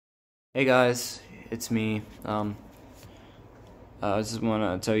Hey guys, it's me. I just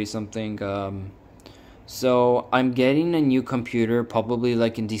want to tell you something. So I'm getting a new computer probably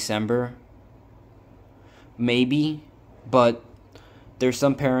like in December, maybe, but there's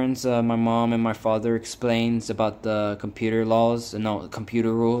some parents, my mom and my father explains about the computer laws and no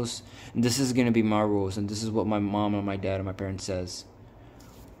computer rules. And this is gonna be my rules, and this is what my mom and my dad and my parents says.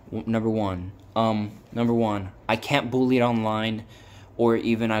 Number one, I can't bully it online, or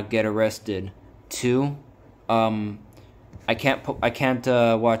even I get arrested. Two, um, I can't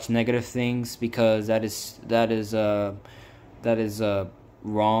watch negative things because that is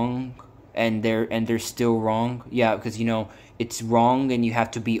wrong, and they're still wrong. Yeah, because it's wrong, and you have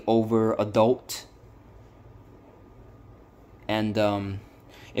to be over adult. And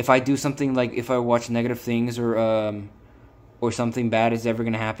if I do something like if I watch negative things or something bad is ever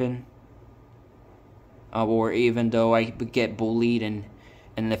gonna happen, or even though I get bullied and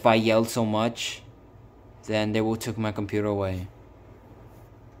if I yell so much, then they will take my computer away.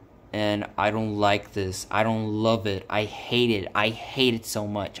 And I don't like this. I don't love it. I hate it. I hate it so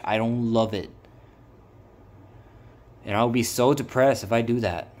much. I don't love it. And I'll be so depressed if I do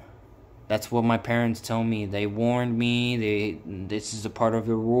that. That's what my parents tell me. They warned me. This is a part of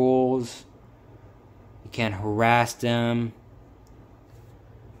the rules. You can't harass them.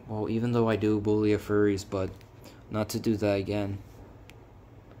 Well, even though I do bully furries, but not to do that again.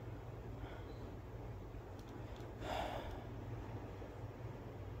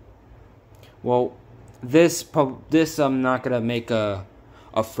 Well, this I'm not gonna make a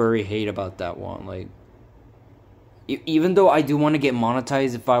furry hate about that one. Like, even though I do want to get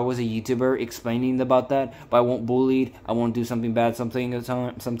monetized if I was a YouTuber explaining about that, but I won't bully it, I won't do something bad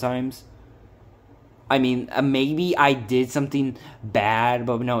sometimes. I mean, maybe I did something bad,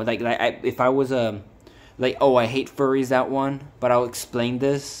 but no, if I was like, oh, I hate furries, that one, but I'll explain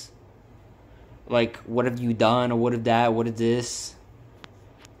this. Like, what have you done, or what of that, what of this?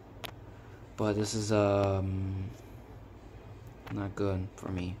 But this is not good for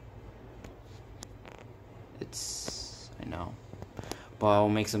me. I know. But I'll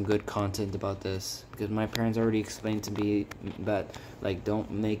make some good content about this because my parents already explained to me that, like, don't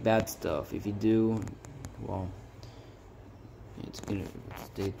make bad stuff. If you do, well,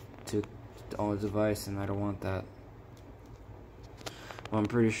 they took all his advice, and I don't want that. Well, I'm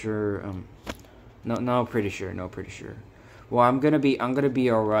pretty sure. No, pretty sure. No, pretty sure. Well, I'm gonna be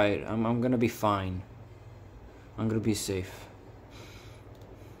all right. I'm gonna be fine. I'm gonna be safe.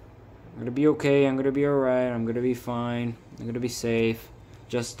 I'm gonna be okay. I'm gonna be all right. I'm gonna be fine. I'm gonna be safe.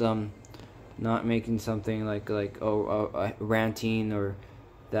 Just not making something like ranting or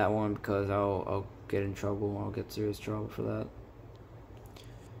that one, because I'll get in trouble. I'll get serious trouble for that.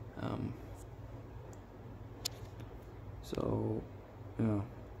 So yeah,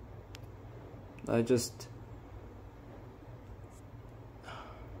 I just.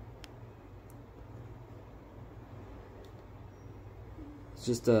 It's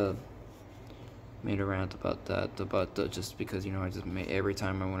just made a rant about that, just because I just made every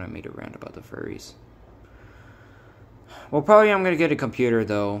time I made a rant about the furries. Well, probably I'm gonna get a computer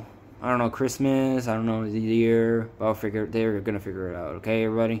though. I don't know, Christmas. I don't know the year, but they're gonna figure it out. Okay,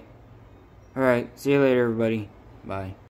 everybody. All right. See you later, everybody. Bye.